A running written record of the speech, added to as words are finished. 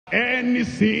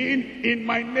anything in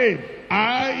my name,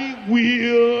 I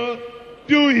will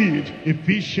do it.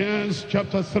 Ephesians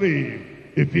chapter 3.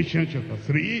 Ephesians chapter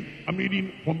 3, I'm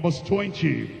reading from verse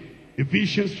 20.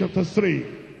 Ephesians chapter 3,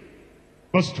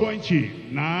 verse 20.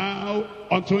 Now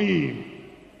unto him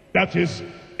that is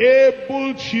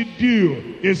able to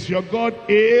do. Is your God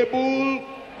able?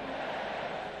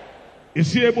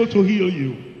 Is he able to heal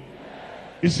you?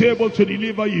 Is he able to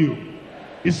deliver you?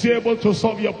 Is he able to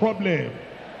solve your problem?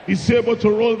 Is he able to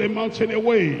roll the mountain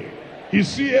away?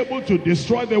 Is he able to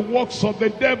destroy the works of the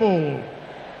devil?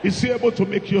 Is he able to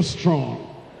make you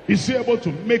strong? Is he able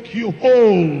to make you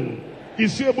whole?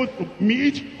 Is he able to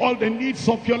meet all the needs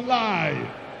of your life?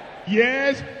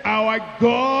 Yes, our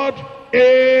God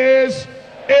is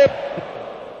able.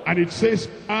 And it says,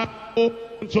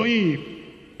 unto him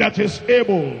that is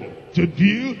able to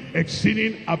do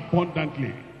exceeding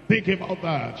abundantly. Think about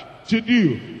that. To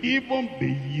do even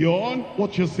beyond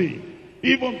what you think,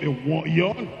 even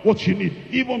beyond what you need,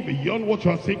 even beyond what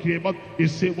you are thinking about,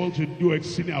 is able to do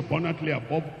exceeding abundantly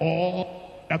above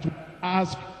all that we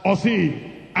ask or think,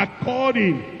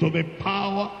 according to the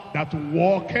power that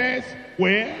worketh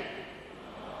where?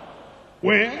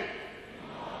 Where?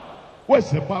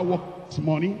 Where's the power working this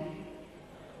morning?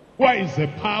 Where is the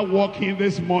power working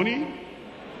this morning?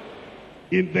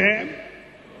 In them?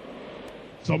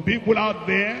 Some people out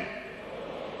there,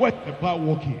 where's the power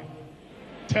working?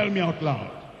 Tell me out loud.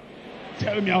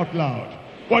 Tell me out loud.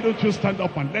 Why don't you stand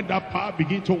up and let that power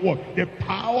begin to work? The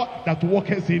power that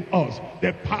worketh in us.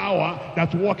 The power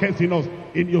that worketh in us.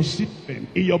 In your system,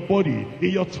 in your body, in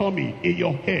your tummy, in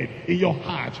your head, in your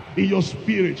heart, in your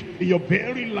spirit, in your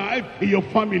very life, in your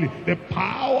family. The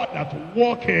power that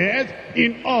worketh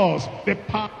in us. The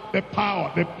power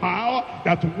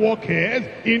that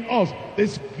worketh in us.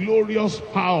 This glorious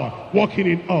power working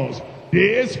in us.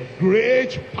 This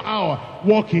great power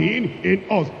working in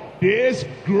us. This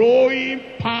growing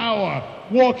power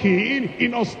working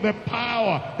in us. The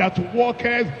power that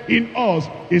worketh in us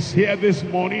is here this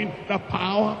morning. The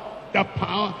power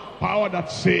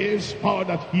that saves, power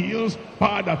that heals,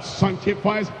 power that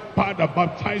sanctifies, power that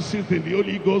baptizes in the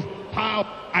Holy Ghost, power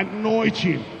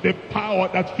anointing, the power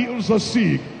that heals the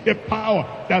sick, the power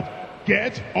that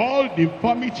get all the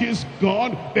infirmities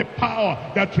gone, the power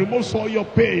that removes all your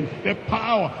pain, the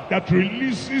power that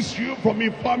releases you from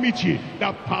infirmity,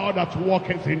 that power that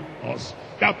worketh in us,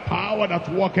 that power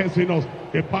that worketh in us,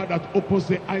 the power that opens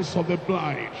the eyes of the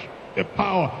blind, the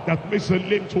power that makes the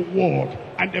lame to walk,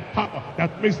 and the power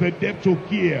that makes the deaf to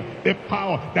hear, the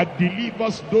power that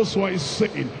delivers those who are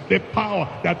insane, the power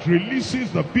that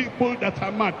releases the people that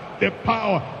are mad, the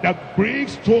power that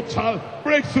brings total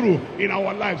breakthrough in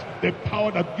our lives, the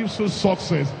power that gives you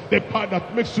success, the power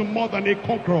that makes you more than a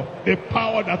conqueror, the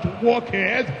power that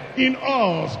worketh in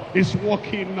us is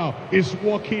working now, is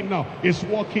working now, is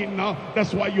working now.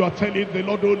 That's why you are telling the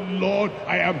Lord, oh Lord,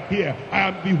 I am here, I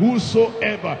am the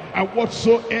whosoever, and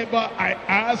whatsoever I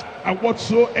ask, and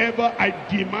whatsoever I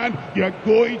demand, you are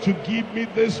going to give me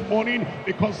this morning,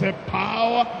 because the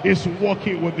power is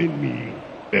working within me.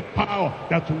 The power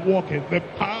that worketh, the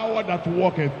power that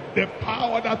worketh, the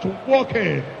power that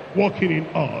worketh, working in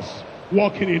us,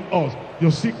 working in us.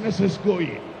 Your sickness is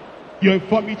going, your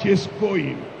infirmity is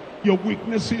going, your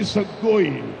weaknesses are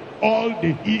going. All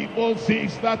the evil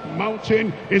things, that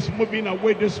mountain is moving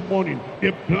away this morning.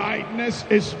 The blindness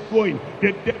is going,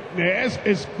 the deafness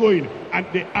is going, and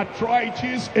the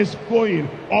arthritis is going.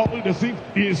 All the things,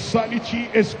 the insanity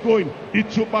is going, the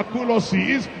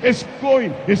tuberculosis is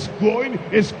going, is going,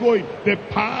 is going. The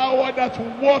power that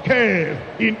worketh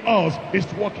in us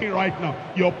is working right now.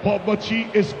 Your poverty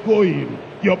is going,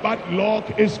 your bad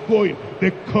luck is going,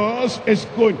 the curse is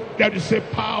going. There is a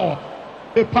power,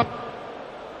 the power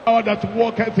that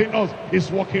worketh in us is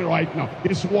working right now.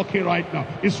 It's working right now.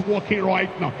 It's working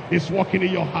right now. It's working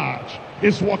in your heart.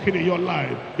 It's working in your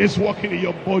life. It's working in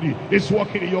your body. It's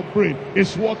working in your brain.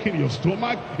 It's working in your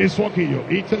stomach. It's working in your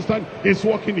intestine. It's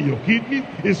working in your kidney.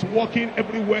 It's working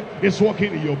everywhere. It's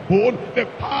working in your bone. The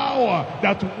power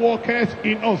that worketh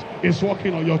in us is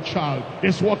working on your child.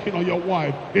 It's working on your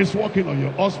wife. It's working on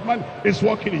your husband. It's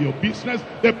working in your business.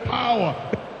 The power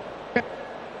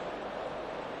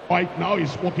right now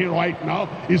is working right now,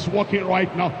 is working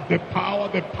right now. The power,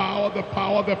 the power, the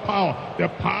power, the power, the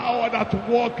power that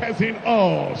worketh in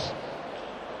us.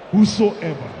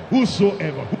 Whosoever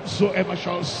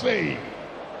shall say,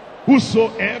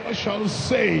 whosoever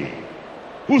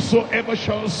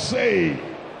shall say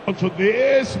unto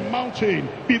this mountain,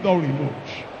 be thou removed,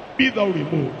 be thou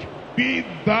removed, be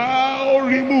thou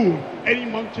removed. Any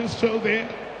mountain still there?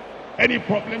 Any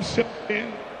problem still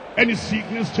there? Any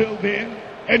sickness still there?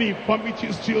 any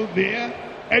infirmity still there,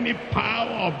 any power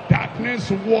of darkness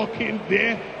walking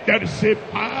there, there is a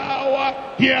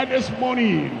power here this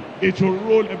morning. It will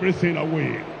roll everything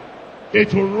away.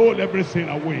 It will roll everything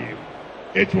away.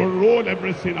 It will roll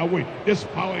everything away. This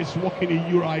power is working in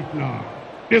you right now.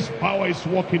 This power is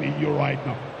working in you right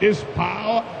now. This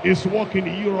power is working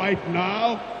in you right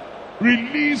now.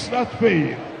 Release that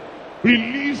faith.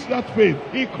 Release that faith.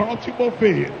 Incorruptible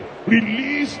faith.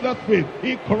 Release that faith.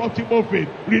 Incorruptible faith.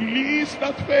 Release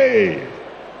that faith.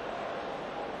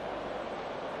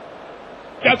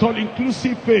 That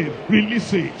all-inclusive faith.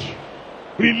 Release it.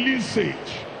 Release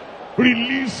it.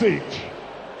 Release it.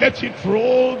 Let it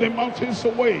roll the mountains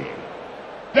away.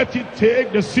 Let it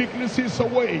take the sicknesses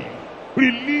away.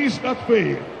 Release that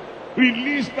faith.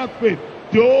 Release that faith.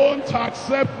 Don't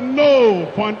accept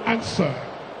no for an answer.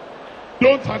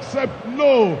 Don't accept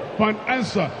no for an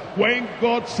answer. When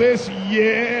God says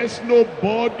yes,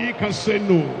 nobody can say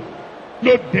no.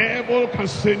 No devil can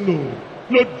say no.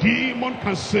 No demon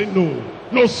can say no.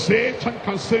 No Satan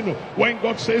can say no. When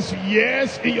God says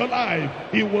yes in your life,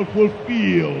 he will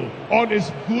fulfill all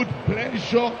his good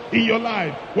pleasure in your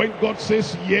life. When God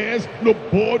says yes,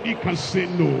 nobody can say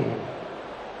no.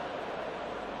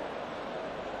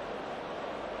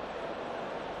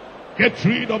 Get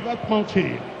rid of that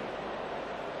mountain.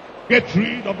 Get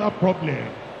rid of that problem.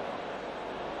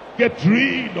 Get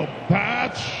rid of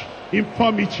that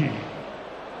infirmity.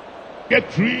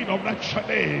 Get rid of that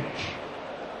challenge.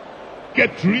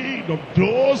 Get rid of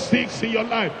those things in your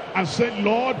life and say,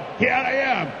 Lord, here I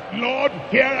am. Lord,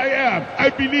 here I am. I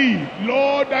believe.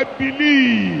 Lord, I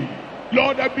believe.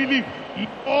 Lord, I believe.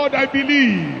 Lord, I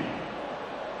believe.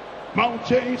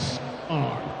 Mountains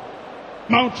gone.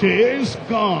 Mountains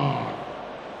gone.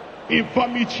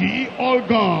 Infirmity all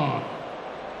gone.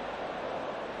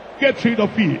 Get rid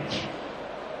of it.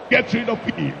 Get rid of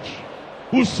it.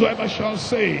 Whosoever shall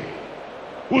say,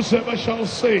 whosoever shall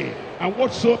say, and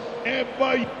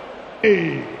whatsoever you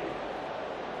say.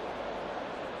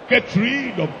 Get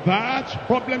rid of that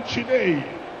problem today.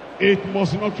 It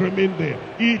must not remain there.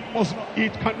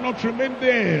 It cannot remain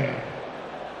there.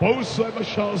 For whosoever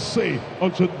shall say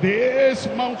unto this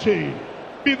mountain,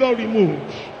 be thou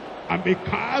removed, and be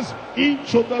cast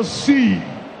into the sea,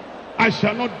 I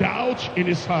shall not doubt in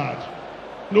his heart.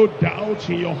 No doubt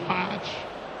in your heart.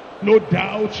 No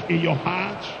doubt in your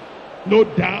heart. No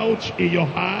doubt in your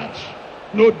heart.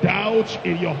 No doubt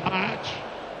in your heart.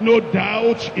 No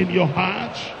doubt in your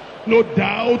heart. No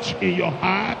doubt in your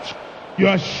heart. You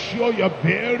are sure, you are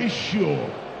very sure.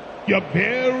 You are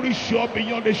very sure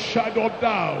beyond a shadow of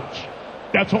doubt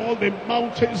that all the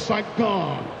mountains are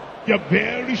gone. You are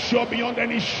very sure beyond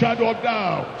any shadow of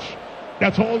doubt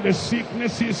that all the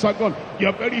sicknesses are gone. You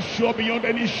are very sure beyond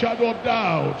any shadow of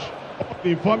doubt. All the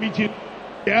infirmity,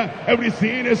 yeah,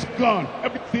 everything is gone.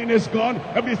 Everything is gone.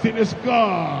 Everything is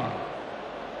gone.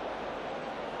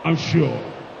 I'm sure.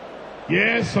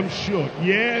 Yes, I'm sure.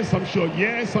 Yes, I'm sure.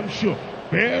 Yes, I'm sure.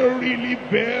 Verily,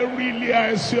 verily,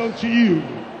 I say unto you,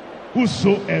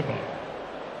 whosoever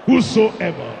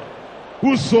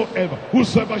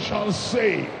shall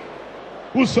say,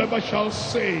 whosoever shall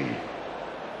say,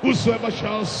 whosoever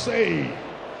shall say,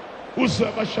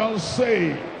 whosoever shall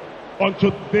say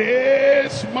unto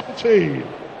this mountain,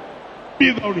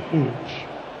 be thou removed,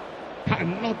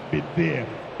 cannot be there.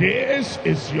 This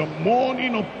is your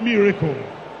morning of miracle.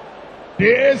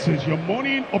 This is your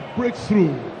morning of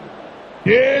breakthrough.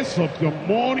 This is your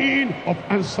morning of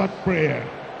answered prayer.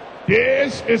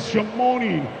 This is your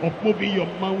morning of moving your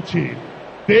mountain.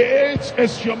 This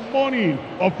is your morning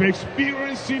of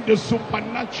experiencing the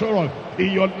supernatural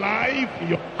in your life, in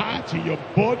your heart, in your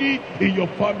body, in your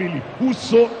family.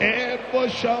 Whosoever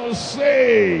shall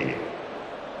say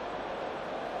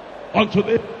unto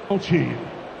this mountain,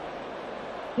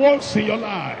 once in your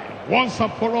life, once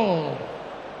and for all,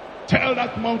 tell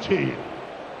that mountain,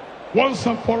 once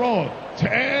and for all,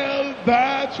 tell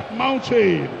that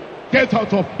mountain, get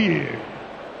out of here.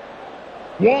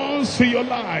 Once in your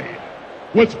life,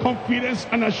 with confidence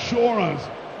and assurance,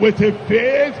 with a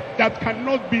faith that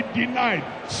cannot be denied,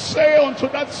 say unto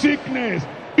that sickness,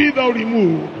 be thou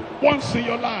removed. Once in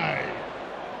your life,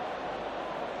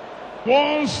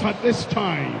 once at this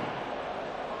time,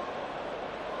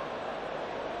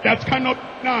 that cannot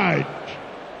be denied.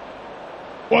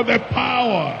 For the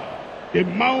power, the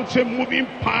mountain moving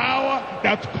power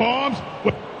that comes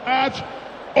with that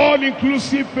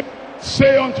all-inclusive faith,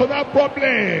 say unto that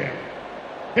problem,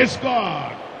 it's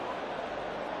God.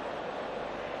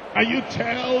 And you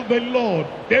tell the Lord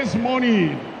this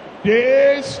morning,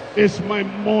 this is my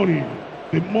morning,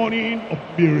 the morning of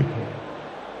miracle,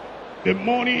 the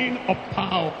morning of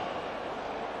power,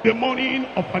 The morning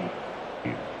of an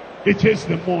it is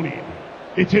the morning.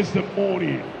 It is the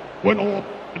morning when all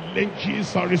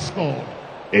challenges are restored.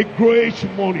 A great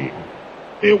morning.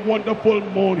 A wonderful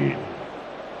morning.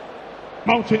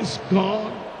 Mountains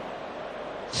gone.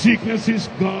 Sickness is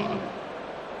gone.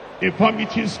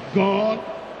 Infirmity is gone.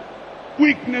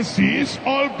 Weaknesses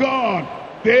all gone.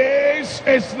 This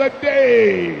is the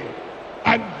day.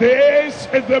 And this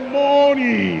is the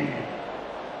morning.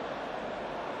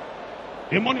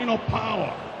 The morning of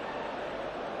power.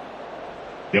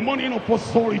 The morning of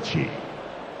authority.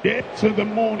 This is the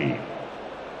morning.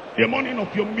 The morning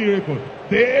of your miracle.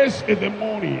 This is the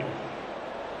morning.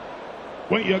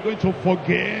 When you are going to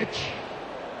forget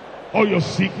all your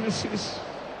sicknesses.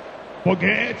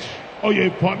 Forget all your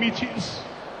infirmities.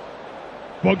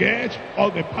 Forget all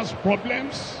the past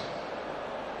problems.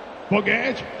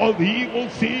 Forget all the evil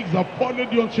things that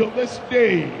followed you until this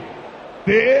day.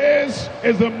 This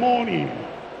is the morning.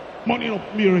 Morning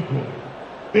of miracle.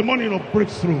 The morning of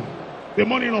breakthrough. The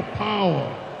morning of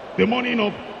power. The morning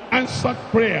of answered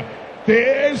prayer.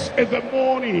 This is the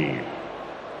morning.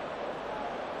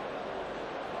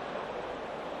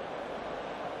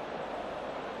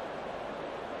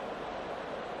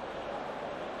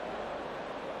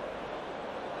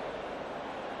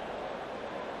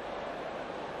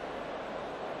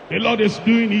 The Lord is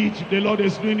doing it. The Lord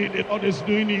is doing it. The Lord is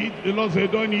doing it. The Lord is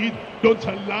doing it. Don't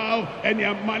allow any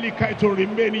Amalekite to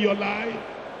remain in your life.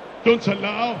 Don't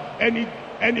allow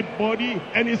anybody,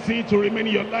 anything to remain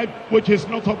in your life which is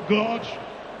not of God.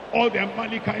 All the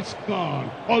Amalekites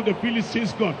gone. All the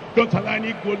Philistines gone. Don't allow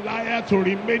any Goliath to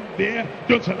remain there.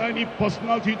 Don't allow any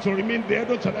personality to remain there.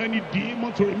 Don't allow any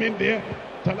demon to remain there.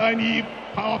 Don't allow any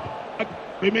power to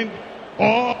remain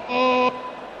all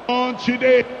on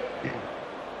today.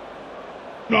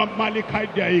 No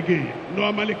Amalekite there again. No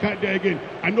Amalekite there again.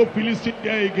 And no Philistine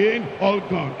there again. All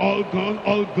gone. All gone.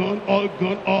 All gone. All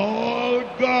gone. All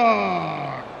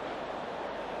gone.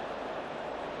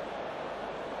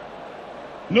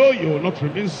 No, you will not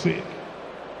remain sick.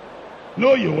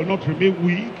 No, you will not remain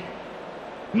weak.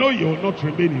 No, you will not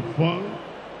remain infirm.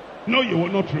 No, you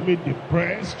will not remain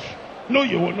depressed. No,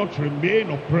 you will not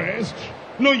remain oppressed.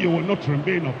 No, you will not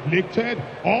remain afflicted.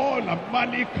 All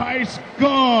Amalekites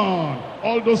gone.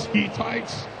 All those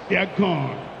Hittites, they are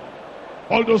gone.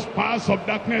 All those powers of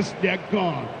darkness, they are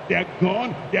gone. They are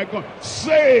gone. They are gone.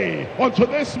 Say unto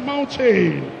this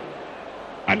mountain,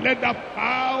 and let that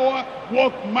power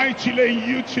work mightily in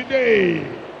you today.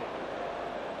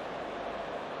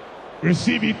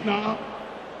 Receive it now.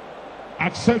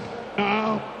 Accept it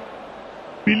now.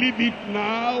 Believe it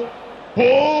now.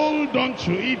 Hold on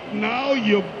to it now.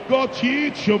 You've got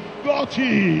it. You've got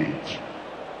it.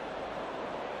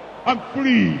 I'm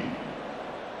free.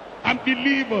 I'm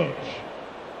delivered.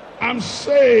 I'm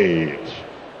saved.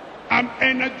 I'm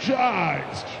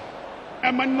energized.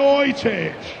 I'm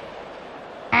anointed.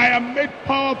 I am made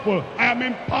powerful. I am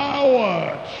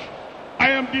empowered. I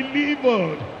am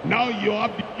delivered. Now you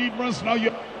have deliverance. Now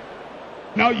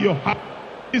you have.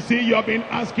 You see, you have been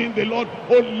asking the Lord,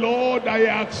 oh Lord, I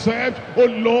accept. Oh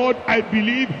Lord, I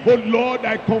believe. Oh Lord,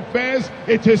 I confess.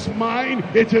 It is mine.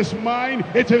 It is mine.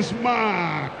 It is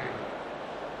mine.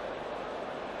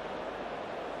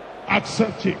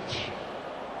 Accept it.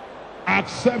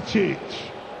 Accept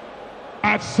it.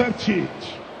 Accept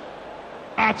it.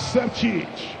 Accept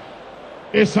it.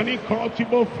 It's an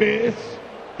incorruptible faith.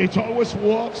 It always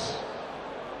works.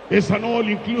 It's an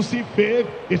all-inclusive faith.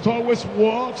 It always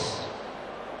works.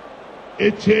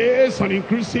 It is an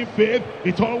increasing faith.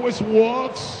 It always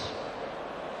works.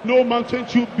 No mountain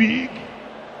too big.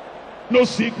 No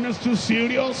sickness too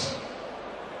serious.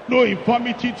 No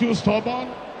infirmity too stubborn.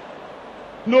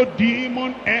 No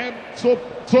demon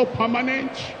so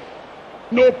permanent.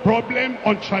 No problem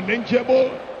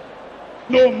unchallengeable.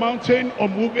 No mountain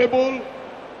unmovable.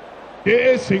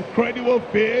 This incredible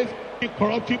faith,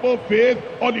 incorruptible faith,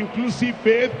 all-inclusive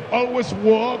faith always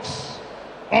works.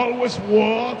 Always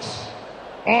works.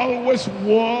 Always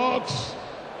works.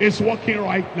 It's working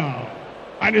right now.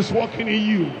 And it's working in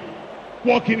you.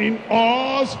 Working in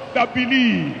us that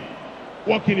believe.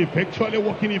 Working effectually,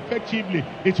 working effectively.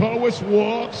 It always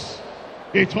works.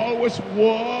 It always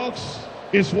works.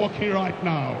 It's working right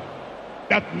now.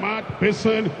 That mad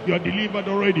person, you're delivered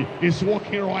already. It's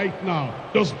working right now.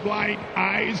 Those blind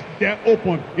eyes, they're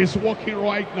open. It's working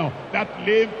right now. That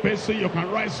lame person, you can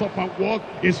rise up and walk.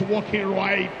 It's working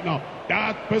right now.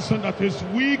 That person that is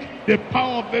weak, the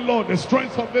power of the Lord, the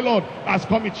strength of the Lord has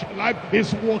come into your life.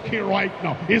 It's working right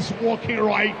now. It's working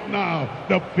right now.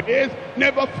 The faith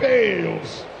never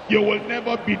fails. You will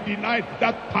never be denied.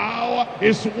 That power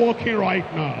is working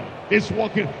right now. It's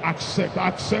working. Accept,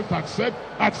 accept, accept,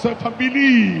 accept and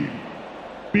believe.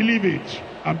 Believe it.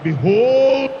 And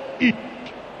behold, it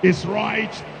is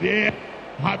right there.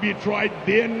 Have it right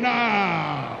there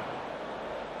now.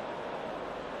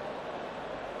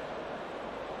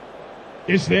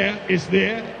 It's there, it's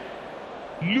there.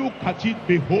 Look at it,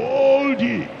 behold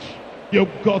it.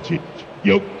 You've got it,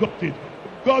 you've got it,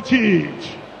 you've got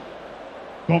it.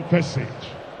 Confess it,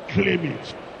 claim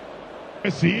it.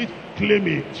 Confess it, claim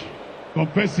it.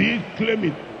 Confess it, claim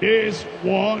it. This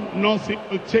one, nothing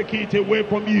will take it away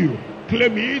from you.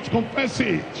 Claim it, confess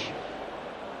it.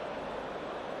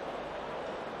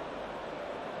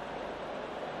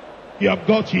 You have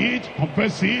got it,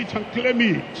 confess it and claim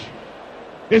it.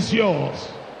 It's yours.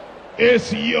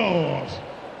 It's yours.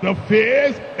 The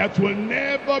faith that will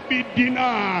never be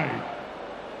denied.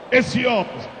 It's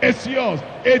yours. It's yours.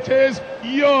 It is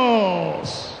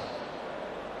yours.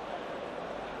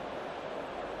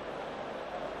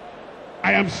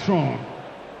 I am strong.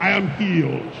 I am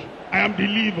healed. I am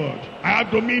delivered. I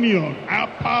have dominion. I have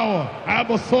power. I have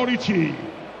authority.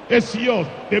 It's yours.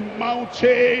 The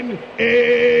mountain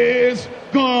is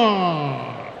gone.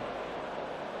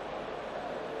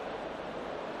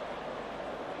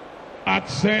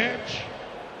 Accept,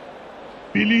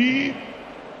 believe,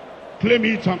 claim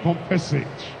it and confess it.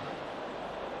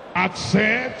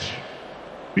 Accept,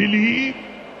 believe,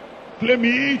 claim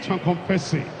it and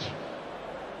confess it.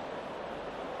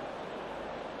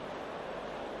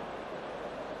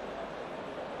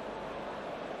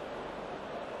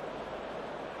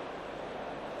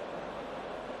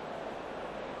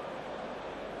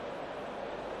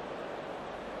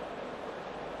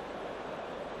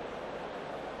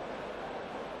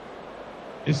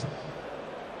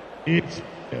 It's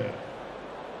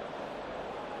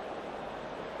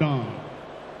done.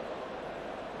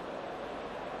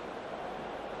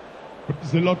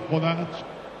 Praise the Lord for that.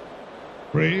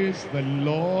 Praise the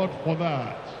Lord for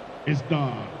that. It's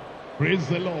done. Praise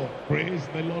the Lord. Praise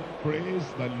the Lord. Praise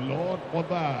the Lord for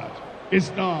that. It's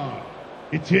done.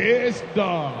 It is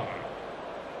done.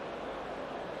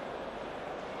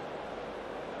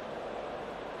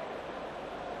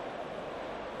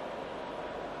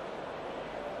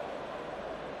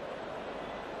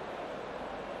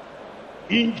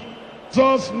 In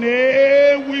Jesus'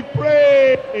 name we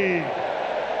pray.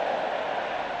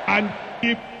 And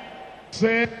keep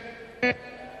saying,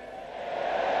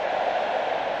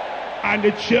 and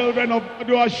the children of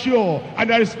God are sure, and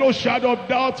there is no shadow of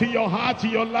doubt in your heart,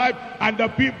 in your life, and the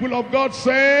people of God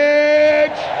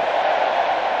said,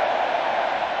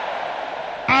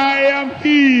 I am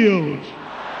healed,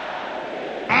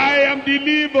 I am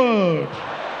delivered,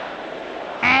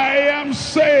 I am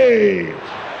saved,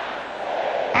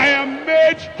 I am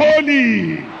made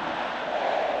holy,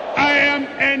 I am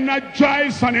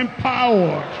energized and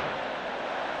empowered,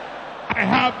 I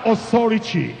have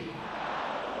authority,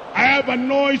 I have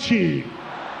anointing,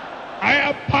 I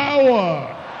have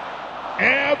power,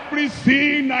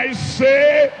 everything I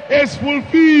say is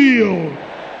fulfilled.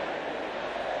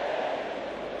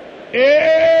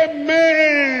 Amen.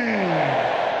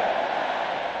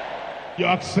 You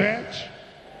accept,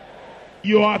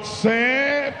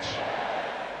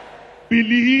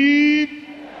 believe,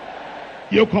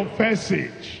 you confess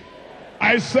it.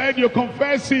 I said you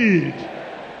confess it.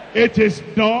 It is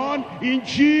done in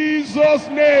Jesus'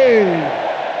 name.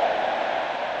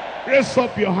 Raise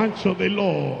up your hands to the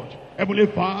Lord. Heavenly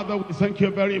Father, we thank you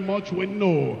very much. We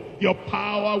know your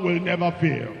power will never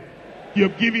fail.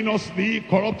 You've given us the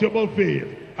incorruptible faith,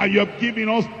 and you have given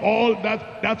us all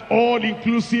that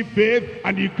all-inclusive faith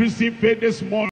and inclusive faith this morning.